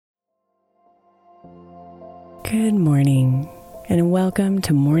Good morning, and welcome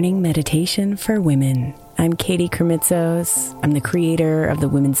to Morning Meditation for Women. I'm Katie Kermitzos. I'm the creator of the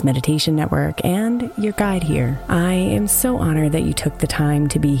Women's Meditation Network and your guide here. I am so honored that you took the time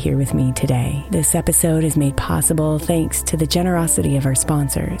to be here with me today. This episode is made possible thanks to the generosity of our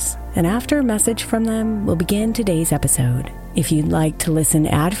sponsors. And after a message from them, we'll begin today's episode. If you'd like to listen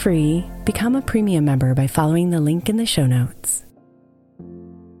ad-free, become a premium member by following the link in the show notes.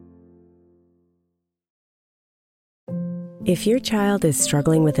 If your child is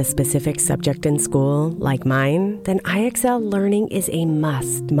struggling with a specific subject in school, like mine, then IXL Learning is a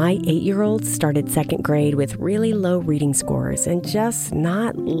must. My 8-year-old started second grade with really low reading scores and just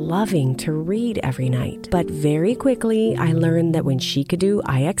not loving to read every night. But very quickly, I learned that when she could do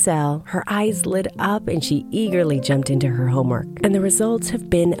IXL, her eyes lit up and she eagerly jumped into her homework. And the results have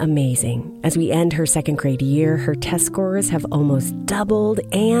been amazing. As we end her second grade year, her test scores have almost doubled,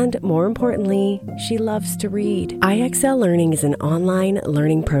 and more importantly, she loves to read. IXL Learning is an online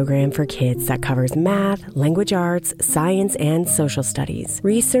learning program for kids that covers math, language arts, science, and social studies.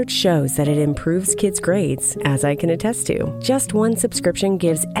 Research shows that it improves kids' grades, as I can attest to. Just one subscription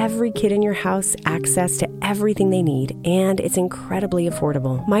gives every kid in your house access to everything they need, and it's incredibly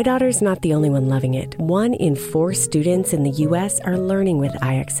affordable. My daughter's not the only one loving it. 1 in 4 students in the U.S. are learning with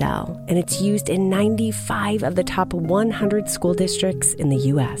IXL, and it's used in 95 of the top 100 school districts in the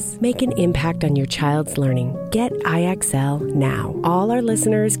U.S. Make an impact on your child's learning. Get IXL now. All our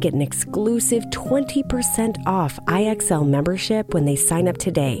listeners get an exclusive 20% off IXL membership when they sign up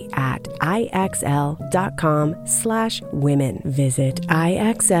today at IXL.com/women. Visit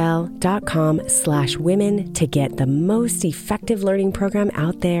IXL.com/women to get the most effective learning program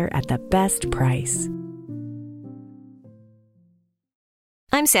out there at the best price.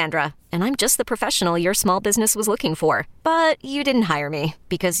 I'm Sandra, and I'm just the professional your small business was looking for. But you didn't hire me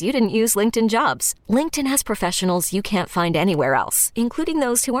because you didn't use LinkedIn Jobs. LinkedIn has professionals you can't find anywhere else, including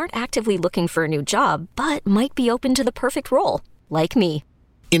those who aren't actively looking for a new job, but might be open to the perfect role, like me.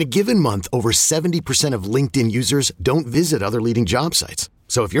 In a given month, over 70% of LinkedIn users don't visit other leading job sites.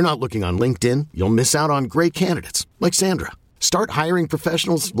 So if you're not looking on LinkedIn, you'll miss out on great candidates like Sandra. Start hiring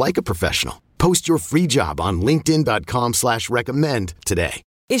professionals like a professional. Post your free job on linkedin.com/recommend today.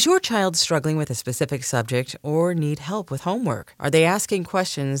 Is your child struggling with a specific subject or need help with homework? Are they asking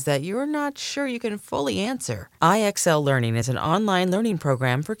questions that you're not sure you can fully answer? IXL Learning is an online learning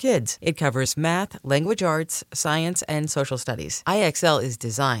program for kids. It covers math, language arts, science, and social studies. IXL is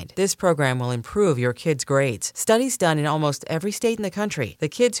designed. This program will improve your kids' grades. Studies done in almost every state in the country. The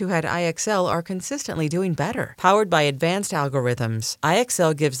kids who had IXL are consistently doing better. Powered by advanced algorithms,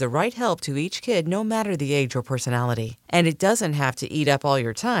 IXL gives the right help to each kid no matter the age or personality. And it doesn't have to eat up all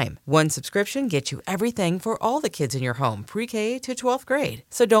your time. One subscription gets you everything for all the kids in your home, pre-K to 12th grade.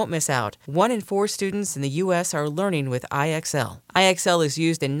 So don't miss out. 1 in 4 students in the U.S. are learning with IXL. IXL is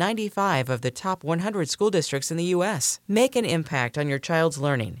used in 95 of the top 100 school districts in the U.S. Make an impact on your child's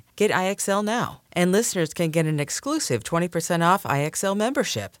learning. Get IXL now. And listeners can get an exclusive 20% off IXL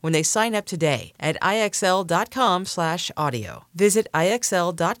membership when they sign up today at IXL.com/audio. Visit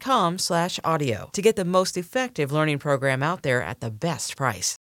IXL.com/audio to get the most effective learning program out there at the best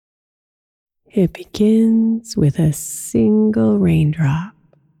price. It begins with a single raindrop.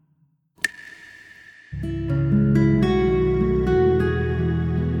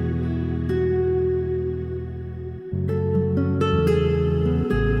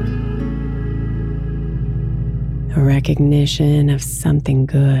 A recognition of something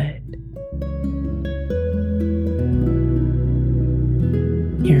good.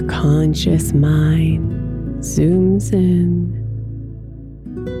 Your conscious mind zooms in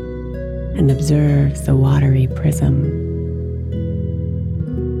and observes the watery prism.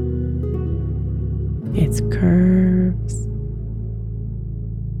 Its curves,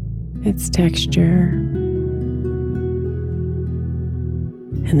 its texture,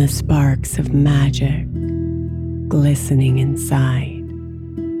 and the sparks of magic glistening inside.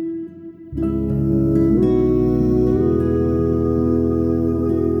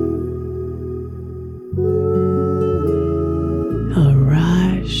 A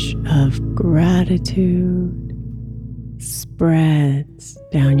rush of gratitude spreads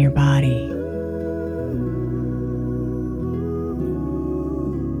down your body.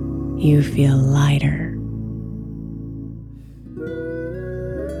 You feel lighter,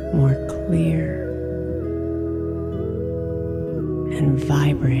 more clear, and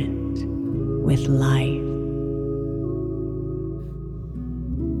vibrant with life.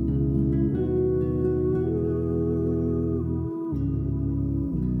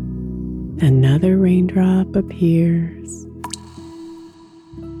 Another raindrop appears,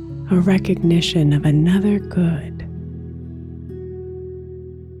 a recognition of another good.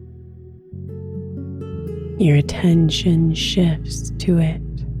 Your attention shifts to it,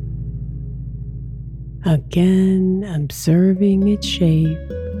 again observing its shape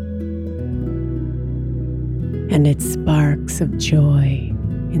and its sparks of joy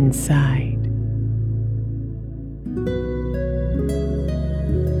inside.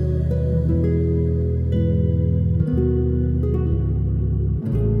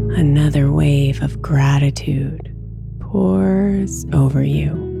 Another wave of gratitude pours over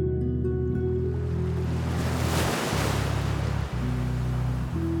you.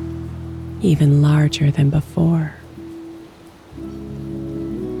 Even larger than before.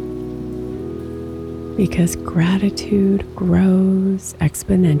 Because gratitude grows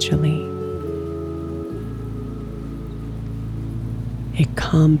exponentially. It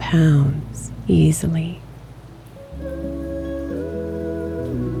compounds easily.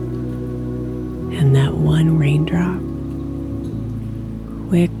 And that one raindrop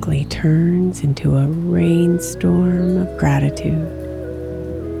quickly turns into a rainstorm of gratitude,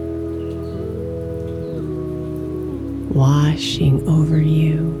 washing over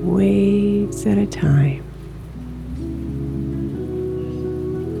you waves at a time,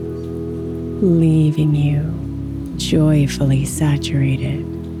 leaving you joyfully saturated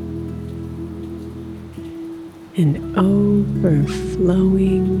and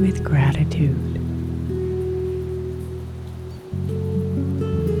overflowing with gratitude.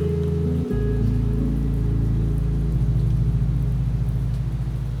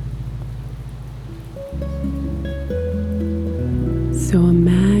 So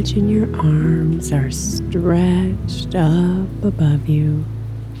imagine your arms are stretched up above you,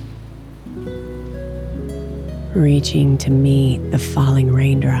 reaching to meet the falling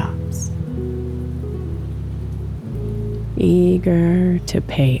raindrops, eager to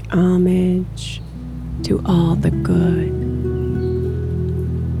pay homage to all the good.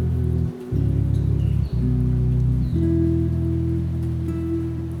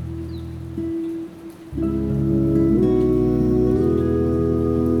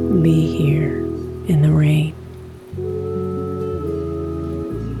 Be here in the rain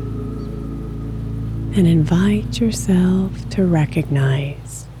and invite yourself to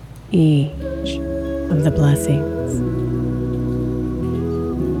recognize each of the blessings.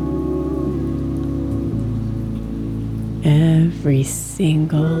 Every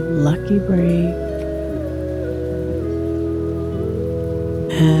single lucky break,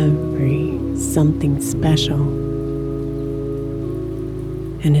 every something special,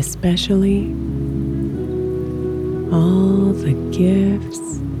 and especially all the gifts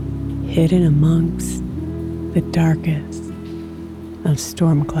hidden amongst the darkest of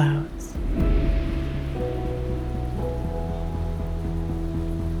storm clouds.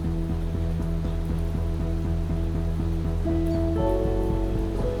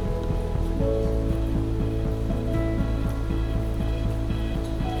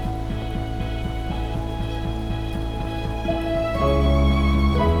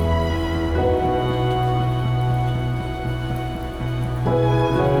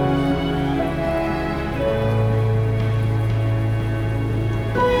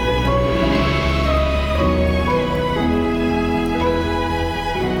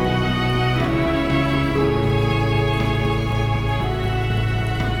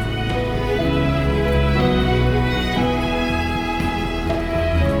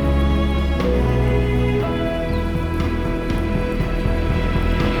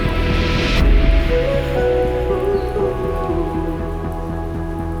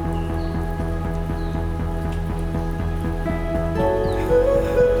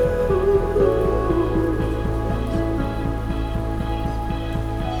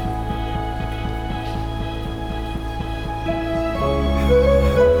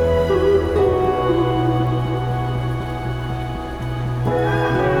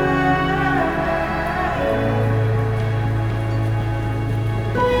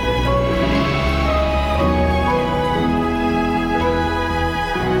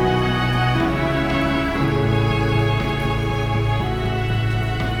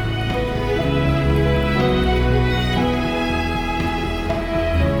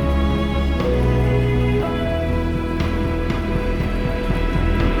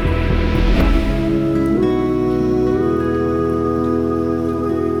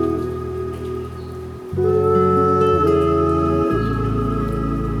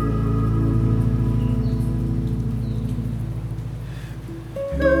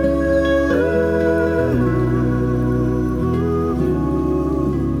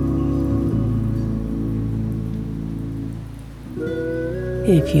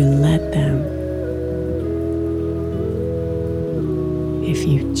 if you let them. If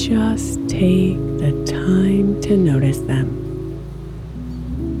you just take the time to notice them.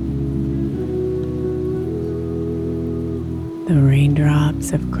 The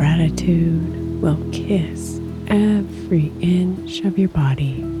raindrops of gratitude will kiss every inch of your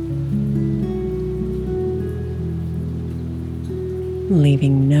body,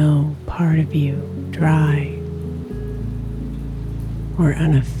 leaving no part of you dry or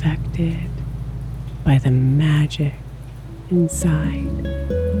unaffected by the magic inside.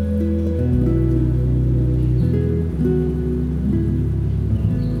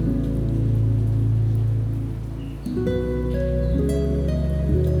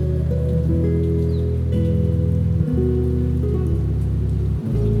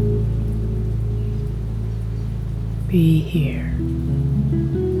 Be here,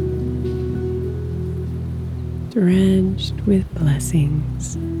 drenched with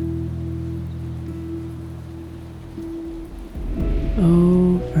blessings,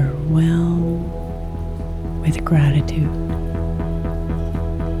 overwhelmed with gratitude.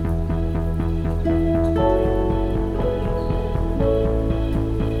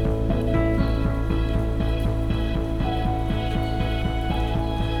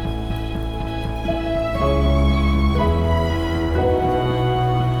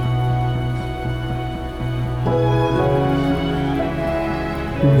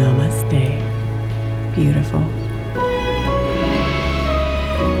 Namaste, beautiful.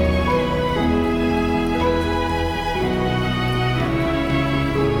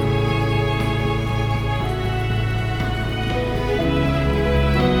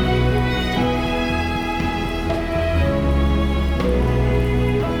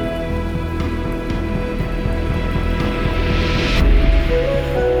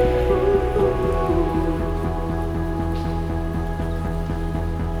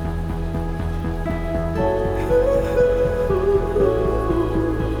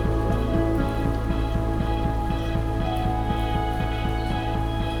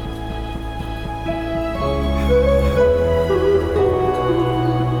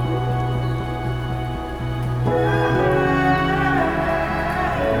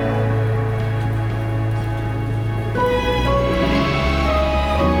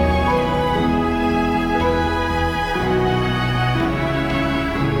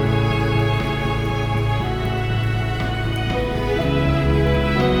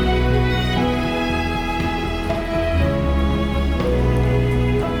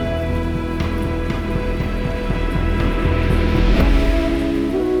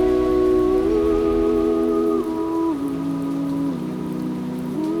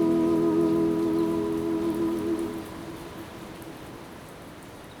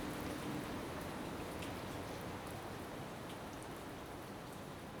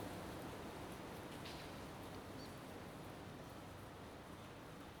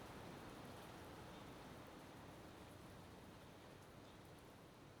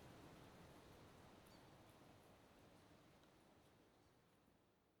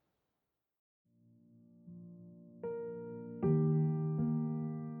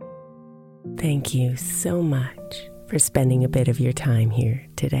 Thank you so much for spending a bit of your time here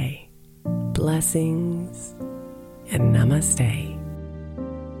today. Blessings and namaste.